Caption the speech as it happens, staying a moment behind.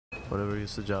Whatever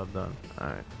gets the job done.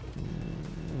 Alright.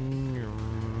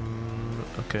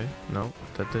 Okay, no,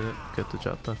 that didn't get the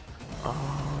job done.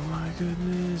 Oh my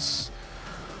goodness.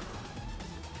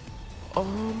 Oh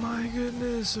my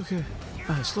goodness. Okay.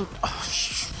 Nice, look. Oh,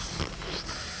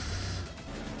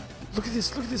 look at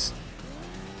this, look at this.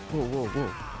 Whoa, whoa, whoa.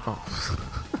 Oh.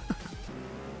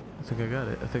 I think I got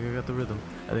it. I think I got the rhythm.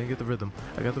 I didn't get the rhythm.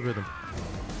 I got the rhythm.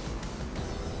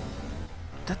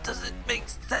 That doesn't make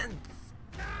sense.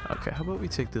 Okay, how about we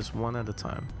take this one at a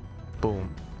time?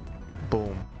 Boom.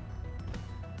 Boom.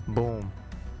 Boom.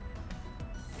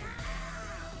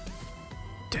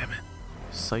 Damn it.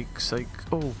 Psych, psych.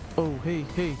 Oh, oh, hey,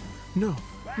 hey. No,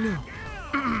 no.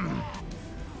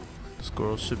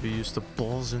 Squirrels should be used to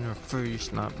balls in their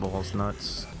face, not balls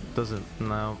nuts. Doesn't,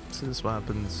 now, see this what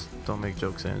happens. Don't make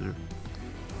jokes, Andrew.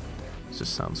 It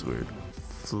just sounds weird.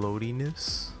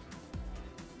 Floatiness?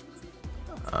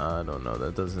 I don't know,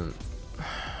 that doesn't...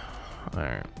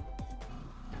 Alright.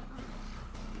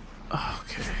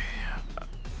 Okay.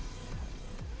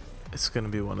 It's gonna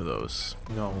be one of those.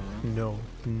 No, no,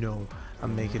 no.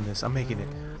 I'm making this. I'm making it.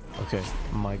 Okay,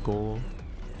 my goal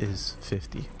is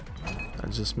 50. I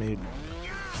just made...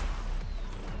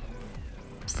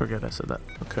 Forget I said that.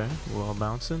 Okay, we're all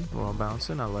bouncing. We're all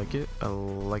bouncing. I like it. I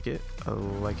like it. I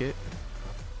like it.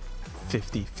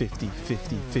 50, 50,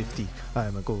 50, 50.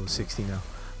 Alright, my goal is 60 now.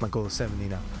 My goal is 70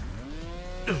 now.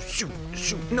 Oh, shoot,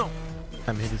 shoot, no!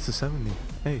 I made it to 70.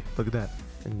 Hey, look at that.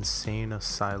 Insane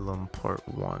Asylum Part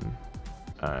 1.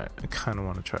 Alright, I kind of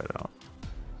want to try it out.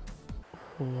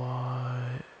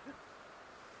 What?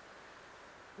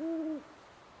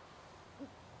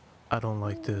 I don't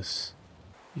like this.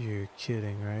 You're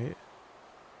kidding, right?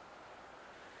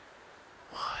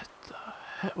 What the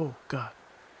heck? Oh, God.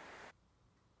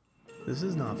 This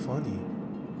is not funny.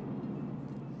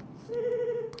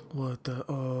 What the?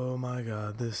 Oh my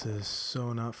God, this is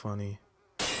so not funny.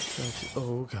 Actually,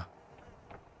 oh God.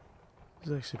 This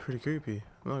is actually pretty creepy.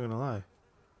 I'm not gonna lie.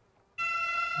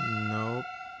 Nope.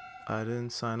 I didn't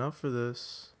sign up for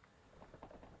this.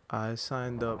 I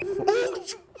signed up for...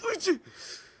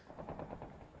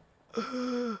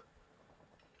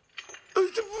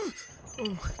 Oh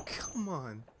my, come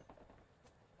on.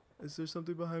 Is there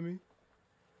something behind me?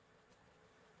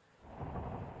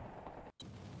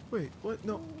 Wait, what?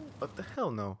 No. What the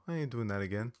hell? No. I ain't doing that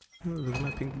again. Oh, look at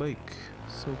my pink bike.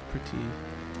 So pretty.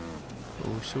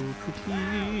 Oh, so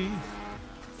pretty.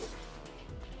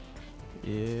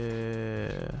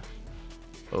 Yeah.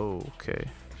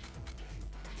 Okay.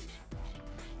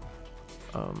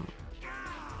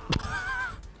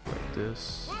 Like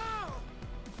this.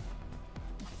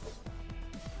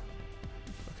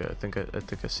 Okay, I think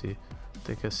I see. I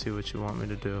think I see what you want me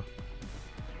to do.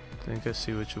 I think I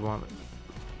see what you want.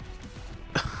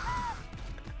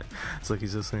 It's like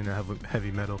he's listening to heavy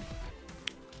metal.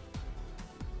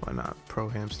 Why not? Pro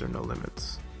hamster, no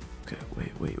limits. Okay,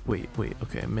 wait.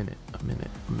 Okay, a minute.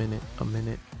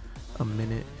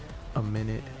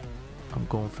 I'm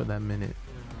going for that minute.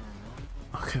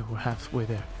 Okay, we're halfway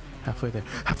there.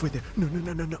 No.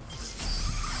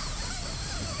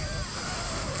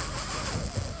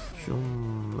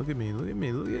 Look at me.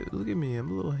 Look at me.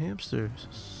 I'm a little hamster.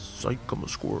 Psych, I'm a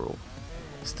squirrel.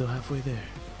 Still halfway there.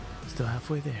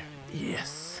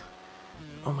 Yes.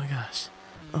 Oh my gosh.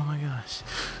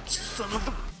 Son of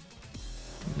a...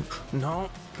 No.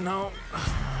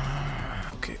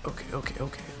 Okay.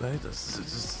 Let's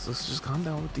just calm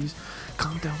down with these.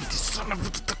 Son of a...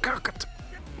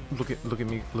 Look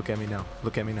at me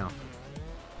now.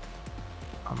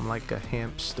 I'm like a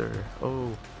hamster.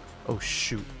 Oh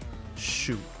shoot.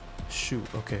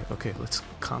 Okay, let's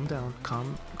calm down.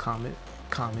 Calm it.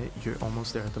 You're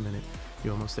almost there at the minute.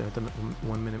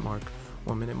 1 minute mark.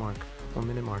 1 minute mark.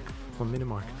 Booyah,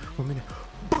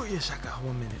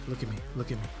 1 minute. Look at me.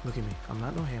 I'm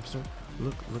not no hamster.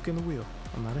 Look in the wheel.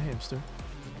 I'm not a hamster.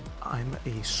 I'm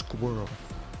a squirrel.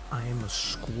 I am a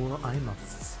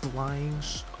flying,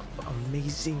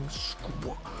 amazing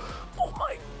squirrel. Oh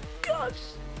my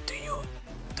gosh. Do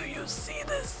you see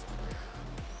this?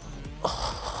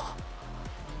 Oh,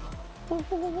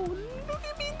 look at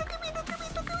me.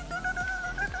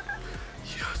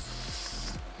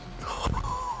 Yes.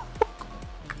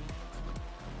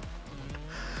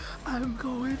 I'm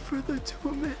going for the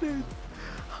 2 minutes.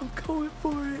 I'm going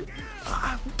for it.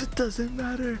 It doesn't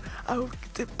matter.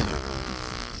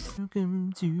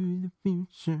 Welcome to the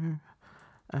future.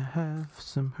 I have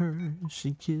some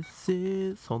Hershey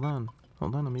Kisses. Hold on.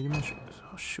 I'm eating my...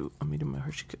 Oh, shoot. I'm eating my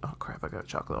Hershey Kisses. Oh, crap. I got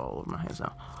chocolate all over my hands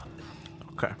now.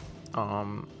 Okay.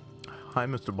 Hi,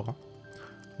 Mr. Ball.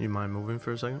 You mind moving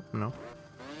for a second? No?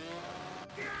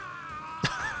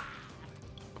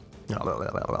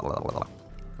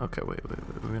 Okay, wait.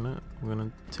 We're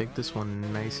gonna take this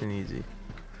one nice and easy.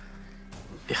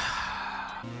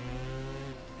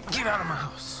 Get out of my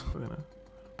house. We're gonna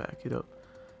back it up.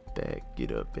 Back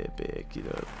it up.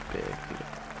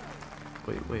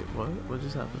 Wait, what? What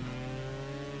just happened?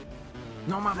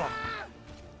 No, my ball.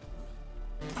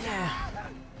 Yeah.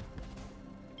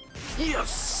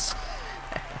 Yes.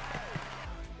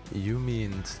 You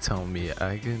mean to tell me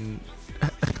I can?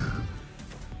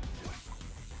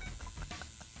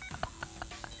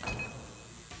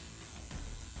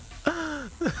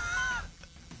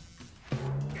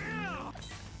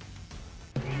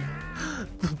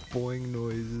 The boing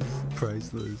noise is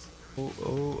priceless.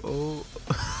 Oh.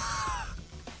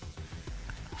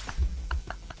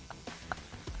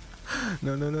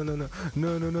 No.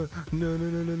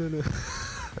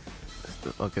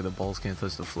 Okay, the balls can't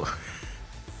touch the floor.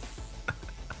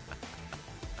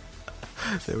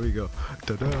 There we go.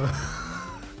 Ta-da.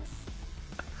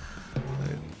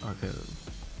 Okay,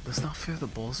 that's not fair. The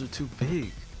balls are too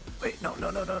big. Wait, no.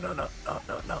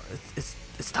 It's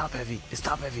top heavy. It's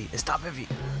top heavy.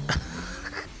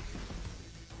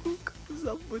 Who comes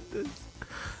up with this?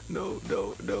 No.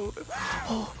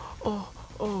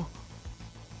 Oh.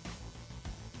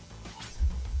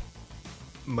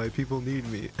 My people need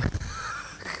me.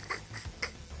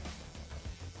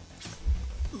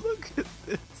 Look at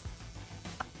this.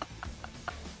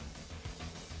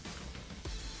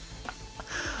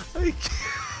 I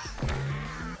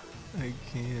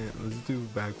can't. Let's do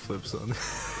backflips on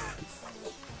this.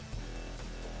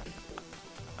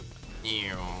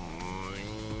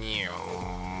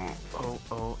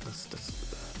 Oh, that's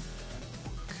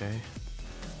okay.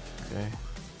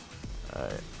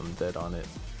 Alright, I'm dead on it.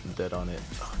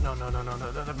 Oh, no,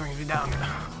 that brings me down.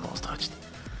 Balls touched.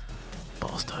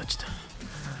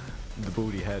 The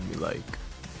booty had me like,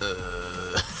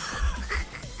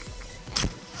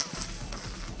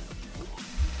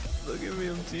 Look at me,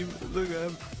 I'm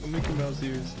Mickey Mouse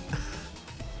ears.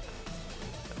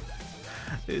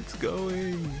 It's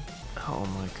going. Oh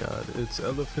my god, it's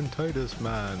elephantitis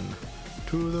man.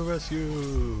 To the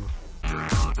rescue. You're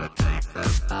gonna take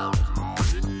that out.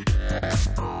 You're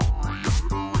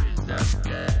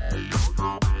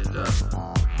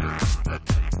gonna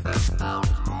take that out.